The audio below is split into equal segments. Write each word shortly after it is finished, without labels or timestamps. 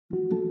Hey,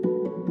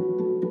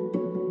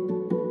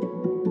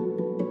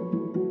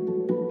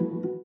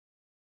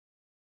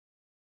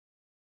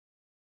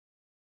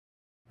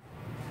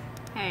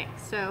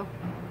 so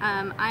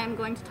I am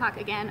going to talk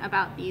again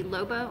about the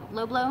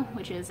Lobloo,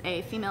 which is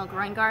a female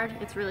groin guard.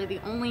 It's really the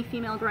only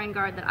female groin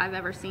guard that I've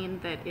ever seen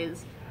that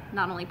is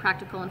not only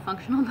practical and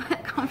functional,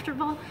 but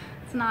comfortable.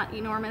 It's not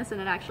enormous,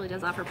 and it actually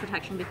does offer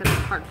protection because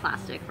it's hard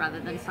plastic rather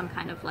than some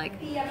kind of like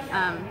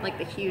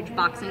the huge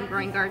boxing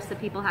groin guards that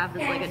people have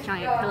that's like a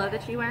giant pillow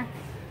that you wear.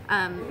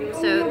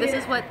 So this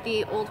is what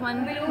the old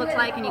one looks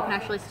like, and you can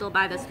actually still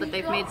buy this, but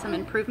they've made some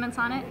improvements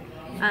on it.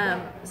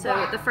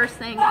 So the first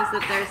thing is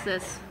that there's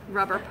this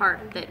rubber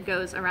part that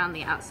goes around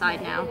the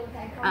outside now,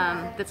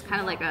 that's kind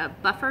of like a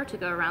buffer to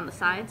go around the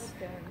sides.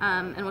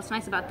 And what's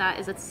nice about that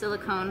is it's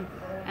silicone,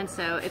 and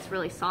so it's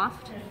really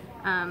soft.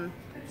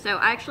 So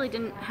I actually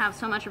didn't have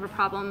so much of a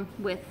problem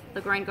with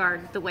the groin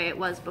guard the way it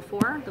was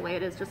before, the way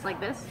it is just like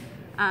this.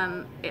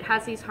 It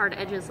has these hard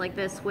edges like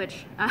this,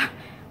 which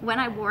when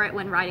I wore it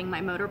when riding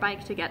my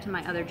motorbike to get to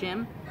my other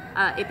gym,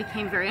 it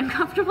became very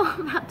uncomfortable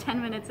about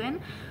 10 minutes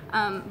in,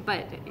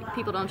 but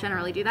people don't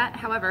generally do that.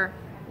 However,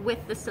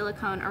 with the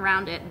silicone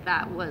around it,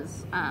 that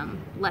was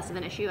less of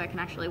an issue. I can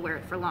actually wear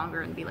it for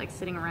longer and be like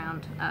sitting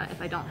around if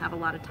I don't have a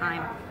lot of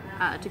time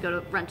to go to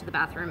run to the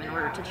bathroom in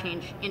order to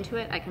change into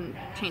it. I can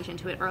change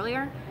into it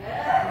earlier.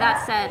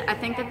 That said, I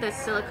think that this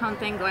silicone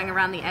thing going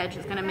around the edge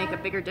is going to make a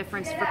bigger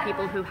difference for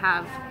people who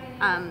have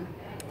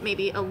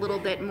maybe a little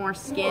bit more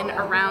skin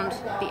around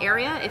the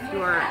area.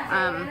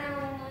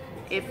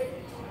 If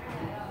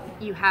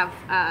you have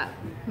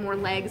more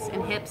legs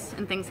and hips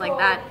and things like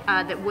that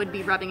that would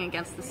be rubbing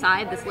against the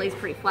side. This lays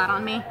pretty flat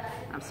on me.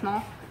 I'm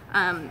small.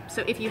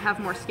 So if you have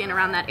more skin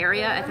around that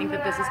area, I think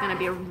that this is going to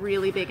be a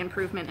really big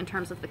improvement in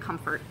terms of the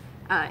comfort,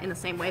 in the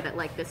same way that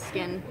like this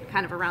skin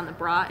kind of around the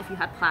bra, if you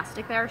had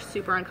plastic there,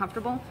 super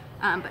uncomfortable,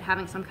 but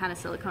having some kind of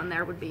silicone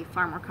there would be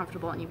far more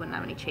comfortable and you wouldn't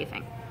have any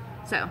chafing.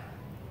 So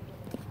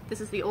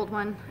this is the old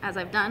one as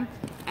I've done,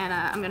 and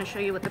I'm going to show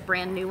you what the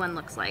brand new one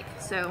looks like.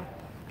 So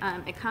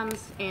it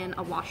comes in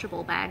a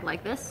washable bag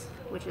like this,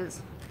 which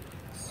is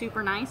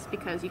super nice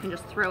because you can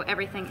just throw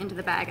everything into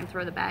the bag and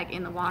throw the bag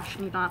in the wash,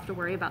 and you don't have to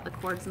worry about the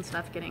cords and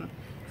stuff getting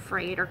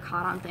frayed or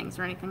caught on things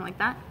or anything like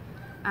that.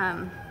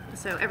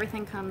 So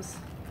everything comes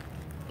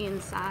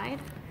inside,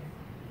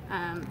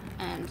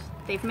 and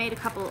they've made a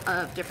couple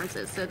of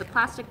differences. So the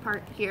plastic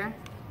part here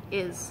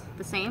is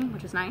the same,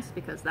 which is nice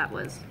because that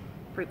was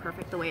pretty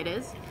perfect the way it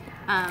is.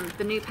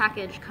 The new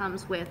package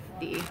comes with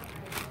the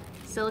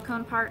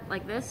silicone part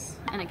like this,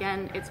 and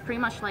again, it's pretty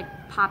much like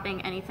popping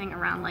anything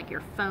around like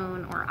your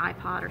phone or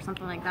iPod or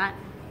something like that.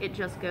 It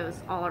just goes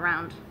all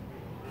around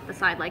the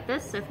side like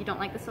this. So if you don't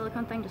like the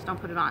silicone thing, just don't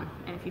put it on,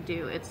 and if you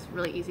do, it's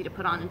really easy to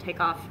put on and take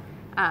off.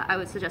 I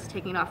would suggest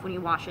taking it off when you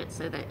wash it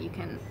so that you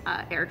can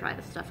air dry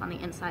the stuff on the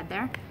inside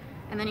there.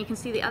 And then you can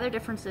see the other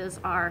differences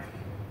are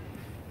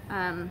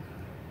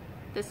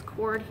this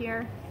cord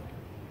here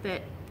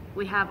that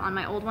we have on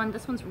my old one.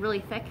 This one's really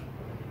thick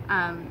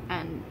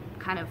and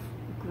kind of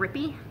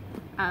grippy.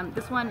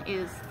 This one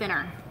is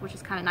thinner, which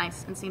is kind of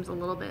nice and seems a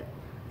little bit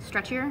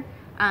stretchier.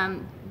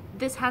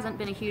 This hasn't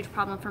been a huge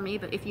problem for me,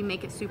 but if you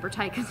make it super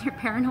tight because you're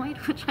paranoid,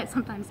 which I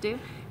sometimes do,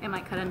 it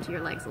might cut into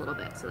your legs a little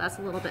bit. So that's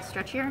a little bit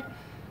stretchier.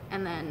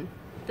 And then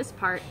this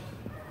part,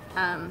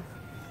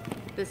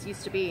 this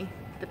used to be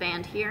the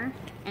band here,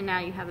 and now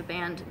you have a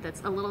band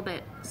that's a little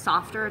bit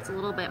softer. It's a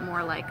little bit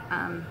more like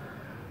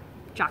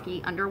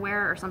jockey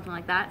underwear or something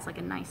like that. It's like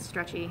a nice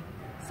stretchy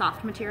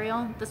soft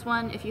material. This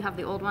one, if you have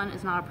the old one,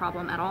 is not a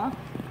problem at all.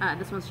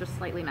 This one's just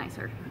slightly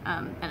nicer,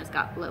 and it's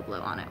got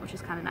Lobloo on it, which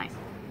is kind of nice.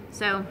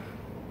 So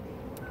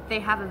they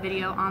have a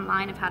video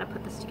online of how to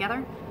put this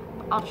together.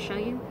 I'll just show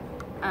you.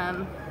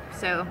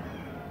 So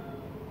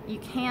you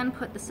can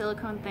put the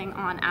silicone thing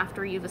on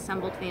after you've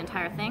assembled the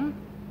entire thing,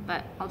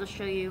 but I'll just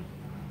show you.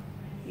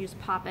 You just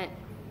pop it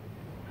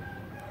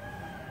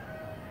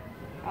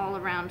all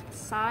around the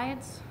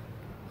sides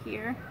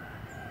here.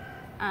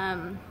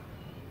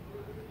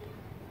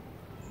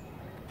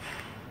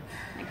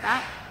 Like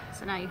that.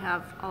 So now you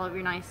have all of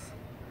your nice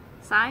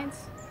sides.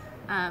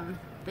 Then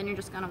you're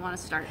just going to want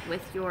to start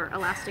with your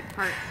elastic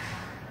part,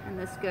 and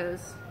this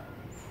goes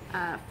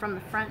from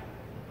the front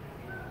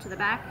to the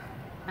back,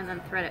 and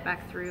then thread it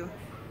back through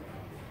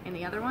in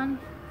the other one,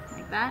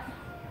 like that.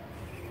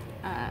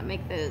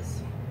 Make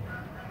those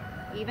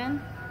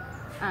even,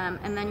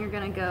 and then you're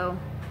going to go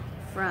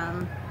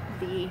from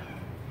the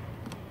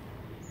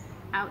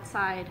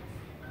outside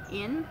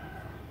in,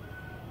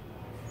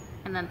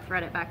 and then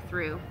thread it back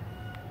through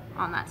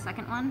on that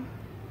second one,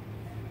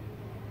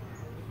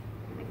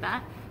 like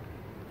that.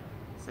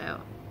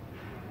 So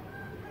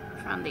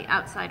from the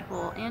outside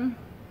hole in,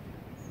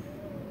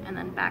 and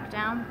then back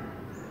down,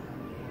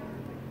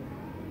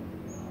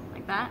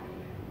 like that.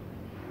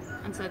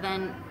 And so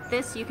then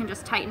this, you can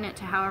just tighten it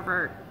to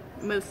however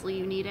mostly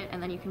you need it,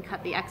 and then you can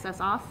cut the excess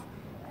off.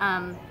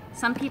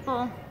 Some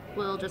people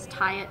will just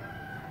tie it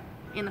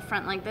in the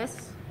front like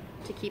this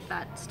to keep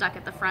that stuck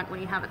at the front when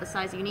you have it the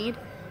size you need.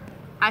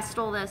 I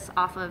stole this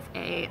off of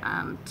a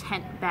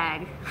tent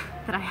bag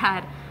that I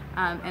had,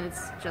 and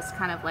it's just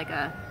kind of like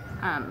a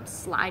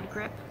slide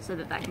grip so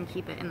that can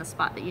keep it in the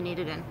spot that you need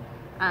it in.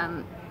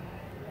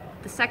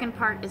 The second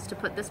part is to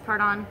put this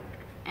part on,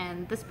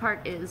 and this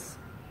part is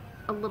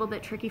a little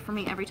bit tricky for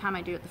me every time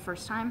I do it the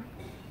first time.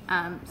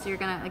 So you're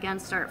gonna, again,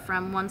 start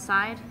from one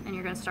side, and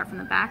you're gonna start from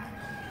the back.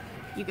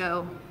 You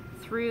go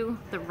through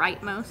the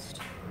rightmost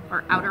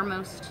or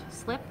outermost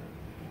slip,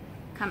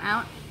 come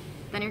out,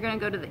 then you're gonna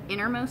go to the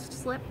innermost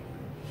slip,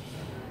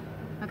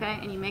 okay,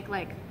 and you make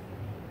like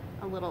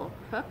a little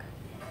hook,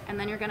 and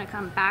then you're gonna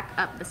come back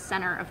up the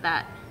center of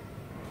that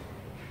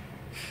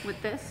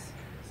with this,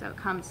 so it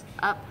comes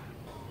up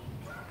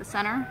the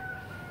center,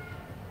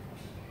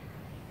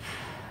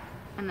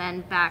 and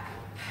then back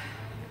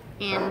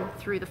in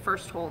through the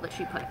first hole that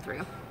she put it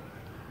through.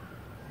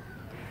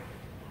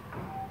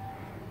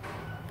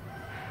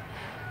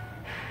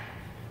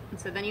 And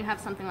so then you have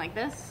something like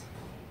this,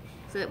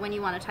 so that when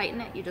you want to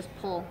tighten it, you just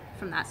pull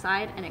from that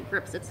side and it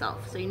grips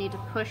itself. So you need to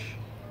push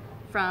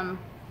from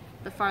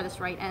the farthest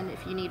right end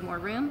if you need more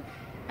room,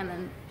 and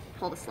then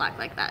pull the slack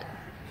like that.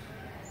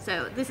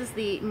 So this is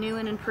the new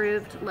and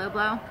improved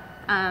Lobloo.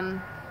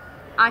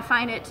 I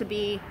find it to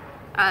be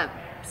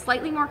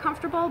slightly more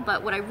comfortable,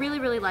 but what I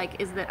really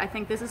like is that I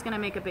think this is going to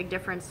make a big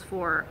difference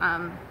for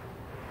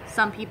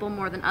some people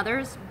more than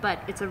others, but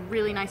it's a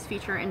really nice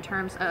feature in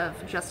terms of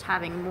just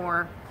having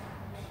more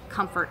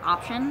comfort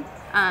option.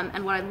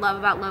 And what I love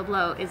about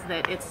Lobloo is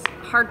that it's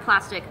hard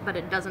plastic, but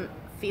it doesn't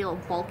feel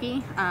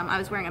bulky. I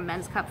was wearing a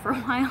men's cup for a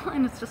while,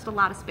 and it's just a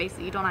lot of space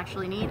that you don't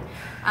actually need.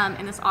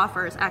 And this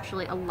offers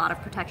actually a lot of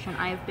protection.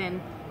 I have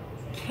been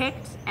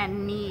kicked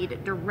and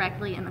kneed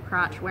directly in the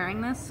crotch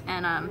wearing this,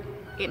 and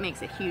it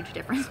makes a huge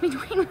difference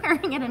between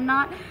wearing it and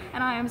not,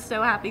 and I am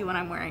so happy when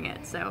I'm wearing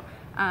it. So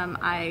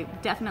I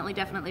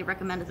definitely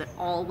recommend that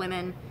all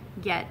women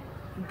get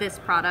this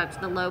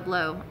product, the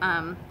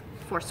Lobloo,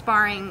 for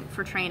sparring,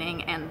 for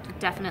training, and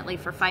definitely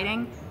for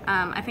fighting.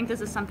 I think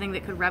this is something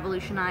that could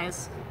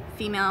revolutionize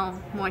female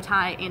Muay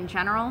Thai in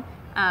general,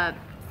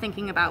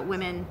 thinking about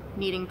women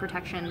needing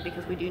protection,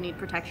 because we do need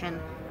protection,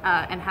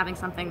 and having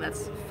something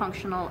that's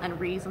functional and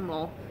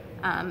reasonable,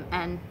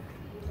 and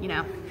you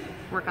know,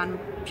 work on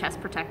chest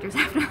protectors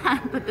after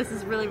that. But this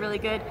is really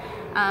good.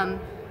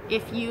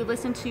 If you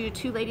listen to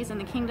Two Ladies in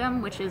the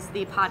Kingdom, which is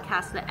the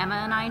podcast that Emma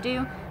and I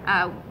do,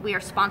 we are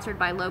sponsored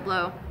by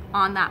Lobloo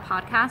on that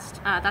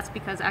podcast. That's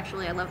because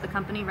actually I love the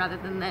company rather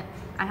than that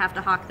I have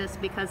to hawk this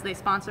because they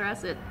sponsor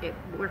us. It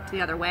worked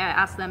the other way. I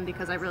asked them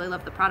because I really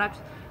love the product.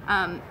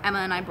 Emma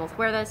and I both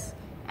wear this,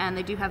 and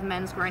they do have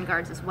men's groin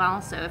guards as well.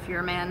 So if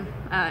you're a man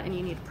and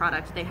you need a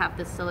product, they have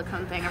this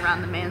silicone thing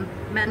around the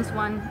men's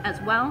one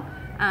as well.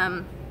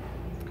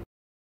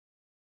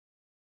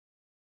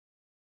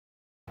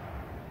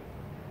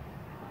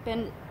 เป็น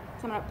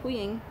สำหรับผู้ห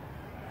ญิง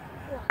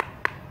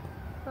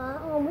อ๋อ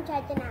ผู้ชาย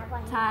จะหนากว่า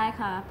ใช่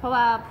ค่ะ เพราะ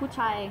ว่าผู้ช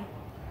าย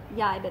ใ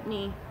หญ่แบบ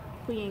นี้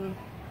ผู้หญิง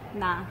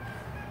หนา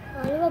อ๋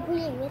อหรือว่าผู้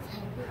หญิงไม่ใส่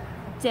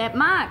เจ็บ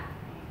มาก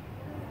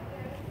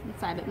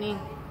ใส่แบบนี้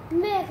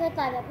แม่เคย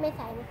ต่อยแบบไม่ใ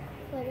ส่ไหม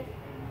เคยไหม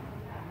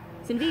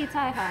ซินดี้ใ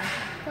ช่ค่ะ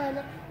เคยไหม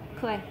เ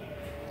คย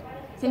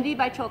ซินดี้ใ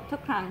บชกทุ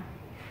กครั้ง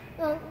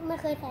ไม่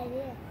เคยใส่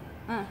นี่เหรอ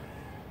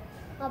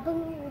อ๋อเพิ่ง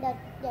เ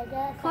ดี๋ยวจ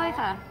ะ เคย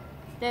ค่ะ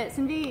แต่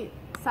ซินดี้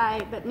ใส่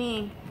แบบนี้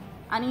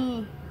อันนี้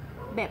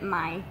แบบให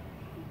ม่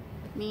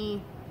นี่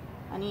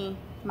อันนี้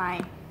ใหม่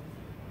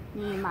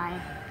นี่ใหม่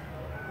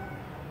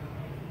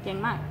เก่ง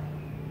มาก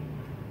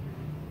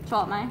ชอ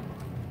บไหม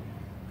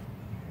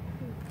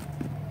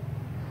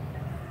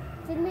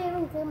ซินเบ้เ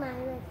พิ่งซื้อมา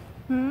เลย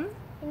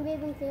ซินเบ้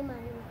เพิ่งซื้อมา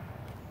เลย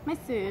ไม่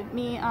ซื้อ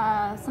มี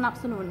สนับ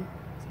สนุน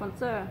สปอนเ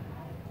ซอร์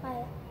ไป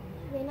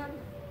เวียดนาม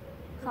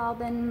เขา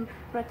เป็น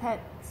ประเทศ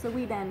ส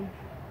วีเดน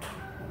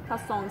เขา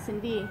ส่งซิน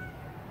ดี้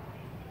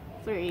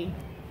ฟรี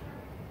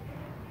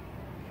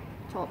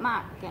ชอบมา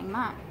กเก่งม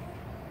าก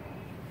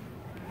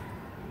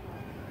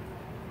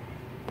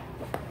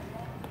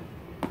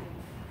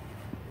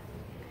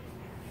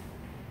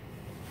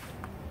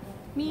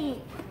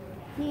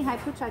มีให้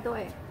ผู้ชายด้ว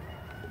ย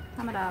ธ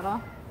รรมดาเหรอ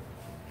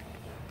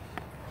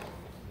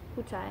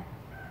ผู้ชาย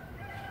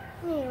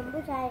นี่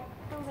ผู้ชาย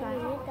ต้องไป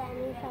อยู่นี่แต่อัน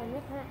นี้ใส่ไม่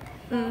ถนัด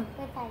ไป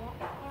ใส่แล้ว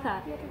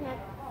ไม่ถนัด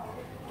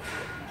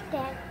แก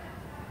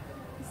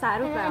สายห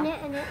รือเปล่าอันนี้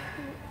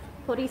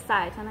พอดีสา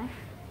ยใช่ไหม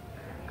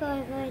เคย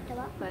แต่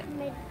ว่าไ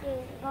ม่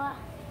เพราะ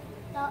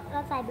เรา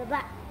ใส่แบบว่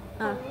า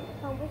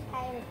ของผู้ชา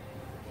ยเลย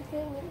คื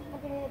อมัน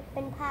จะเ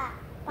ป็นผ้า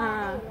อ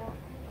ยู่แล้ว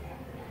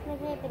ไม่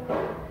ใช่เป็น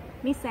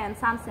มีแสน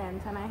3 แสน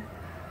ใช่ไหม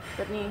แบ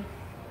บนี้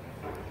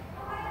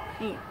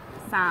นี่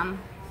3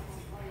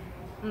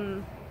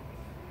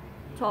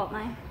ชอบไหม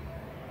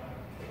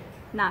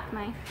หนักไหม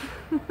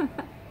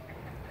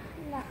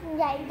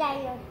ใหญ่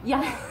เลยให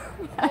ญ่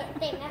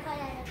เต็มนะเขา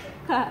ใหญ่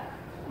ค่ะ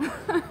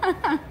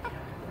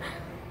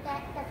แ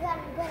ต่เพื่อ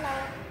นเรา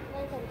ใน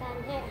สงการ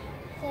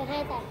เคยให้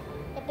แต่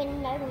จะเป็น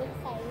แล้วหนู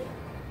ใส่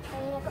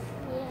แล้วก็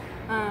นี่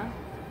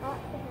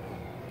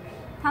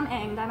ทำเอ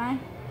งได้ไหม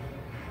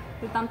ห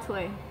รือตามช่ว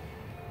ย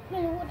ไม่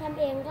รู้ทำ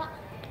เองก็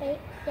ไป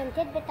อย่างเ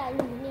ช่นไปต่อยห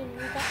ลุมนิน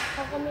เข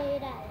าก็ไม่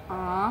ได้อ๋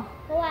อ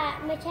เพราะว่า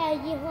ไม่ใช่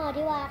ยี่ห้อ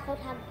ที่ว่าเขา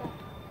ทำกัน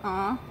อ๋อ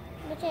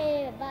ไม่ใช่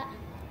แบบว่า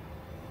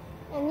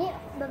อย่างนี้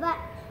แบบว่า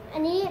อั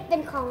นนี้เป็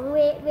นของ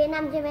เวนั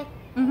มใช่ไหม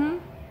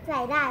ใส่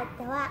ได้แ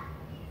ต่ว่า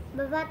แบ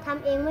บว่าท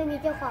ำเองไม่มี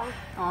เจ้าของ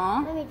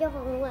ไม่มีเจ้าขอ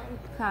งเหมือน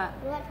ค่ะห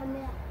รือว่าทำไม่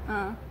ได้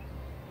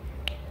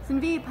ซิน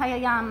วี่พยา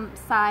ยาม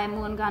ทรายม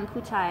วลการ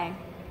ผู้ชาย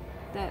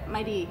แต่ไ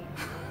ม่ดี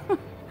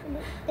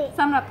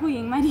สำหรับผู้ห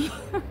ญิงไม่ดี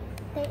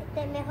เต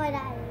ะไม่ค่อยไ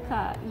ด้ค่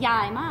ะใหญ่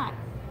มาก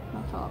ไม่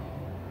ชอบ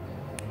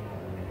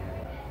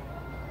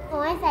เอา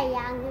ให้ใส่ย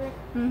างใช่ไหม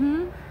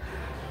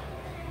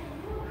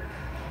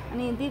อัน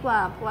นี้ดีกว่า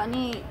เพราะอัน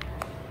นี้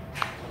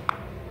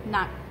ห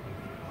นัก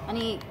อัน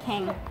นี้แข็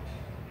ง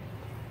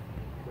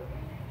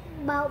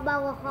เบา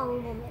กว่าของ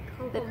ผม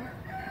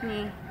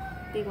นี่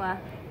ดีกว่า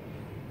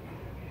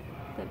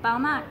แต่เบา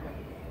มาก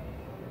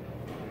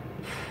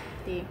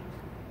ดี